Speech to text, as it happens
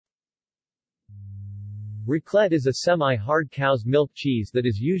Raclette is a semi-hard cow's milk cheese that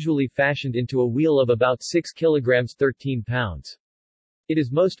is usually fashioned into a wheel of about 6 kilograms 13 pounds. It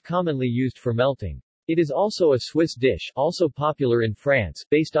is most commonly used for melting. It is also a Swiss dish, also popular in France,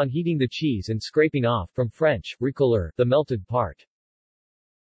 based on heating the cheese and scraping off, from French, recoller, the melted part.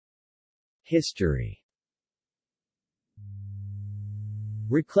 History.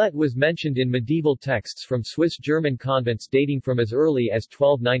 Raclette was mentioned in medieval texts from Swiss German convents dating from as early as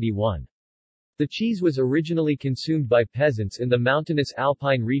 1291. The cheese was originally consumed by peasants in the mountainous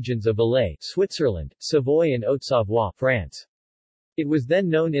alpine regions of Valais, Switzerland, Savoy and Haute-Savoie, France. It was then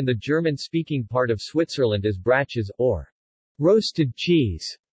known in the German-speaking part of Switzerland as braches, or roasted cheese.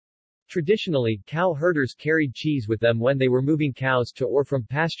 Traditionally, cow herders carried cheese with them when they were moving cows to or from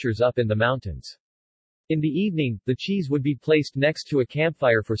pastures up in the mountains. In the evening, the cheese would be placed next to a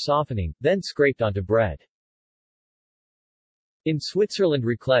campfire for softening, then scraped onto bread. In Switzerland,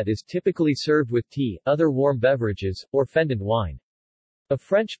 raclette is typically served with tea, other warm beverages, or fendant wine. A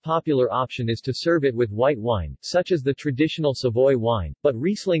French popular option is to serve it with white wine, such as the traditional Savoy wine, but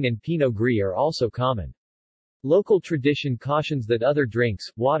Riesling and Pinot Gris are also common. Local tradition cautions that other drinks,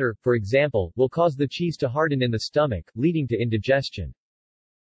 water, for example, will cause the cheese to harden in the stomach, leading to indigestion.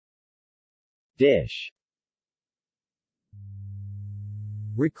 Dish.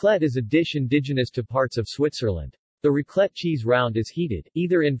 Raclette is a dish indigenous to parts of Switzerland. The raclette cheese round is heated,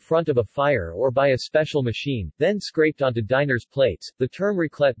 either in front of a fire or by a special machine, then scraped onto diners' plates. The term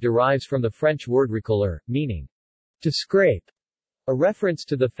raclette derives from the French word recoller, meaning to scrape, a reference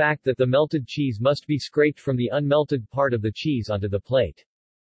to the fact that the melted cheese must be scraped from the unmelted part of the cheese onto the plate.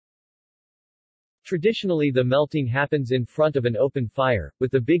 Traditionally, the melting happens in front of an open fire,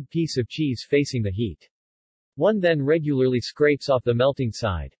 with the big piece of cheese facing the heat. One then regularly scrapes off the melting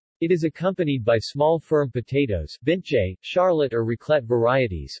side. It is accompanied by small firm potatoes, bintje, charlotte or raclette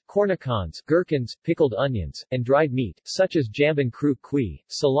varieties, cornichons, gherkins, pickled onions, and dried meat, such as jambon cru cuit,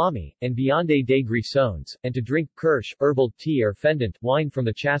 salami, and viande des grissons, and to drink kirsch, herbal tea or fendant wine from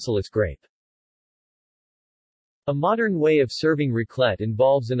the chasselas grape. A modern way of serving raclette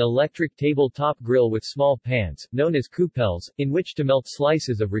involves an electric tabletop grill with small pans, known as coupelles, in which to melt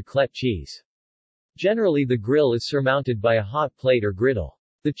slices of raclette cheese. Generally, the grill is surmounted by a hot plate or griddle.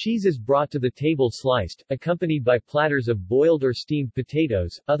 The cheese is brought to the table sliced, accompanied by platters of boiled or steamed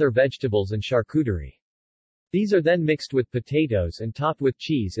potatoes, other vegetables and charcuterie. These are then mixed with potatoes and topped with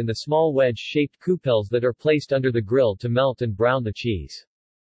cheese in the small wedge-shaped coupelles that are placed under the grill to melt and brown the cheese.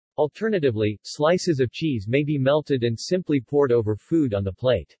 Alternatively, slices of cheese may be melted and simply poured over food on the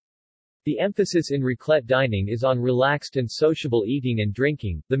plate. The emphasis in raclette dining is on relaxed and sociable eating and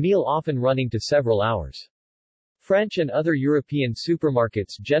drinking, the meal often running to several hours. French and other European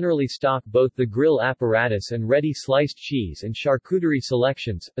supermarkets generally stock both the grill apparatus and ready sliced cheese and charcuterie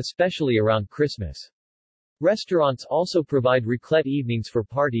selections, especially around Christmas. Restaurants also provide raclette evenings for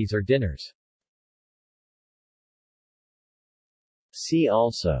parties or dinners. See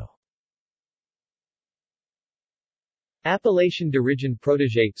also: Appellation d'origine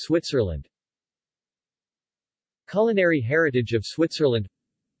protégée, Switzerland. Culinary heritage of Switzerland.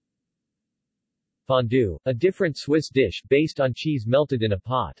 Fondue, a different Swiss dish, based on cheese melted in a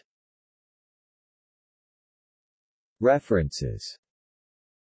pot. References.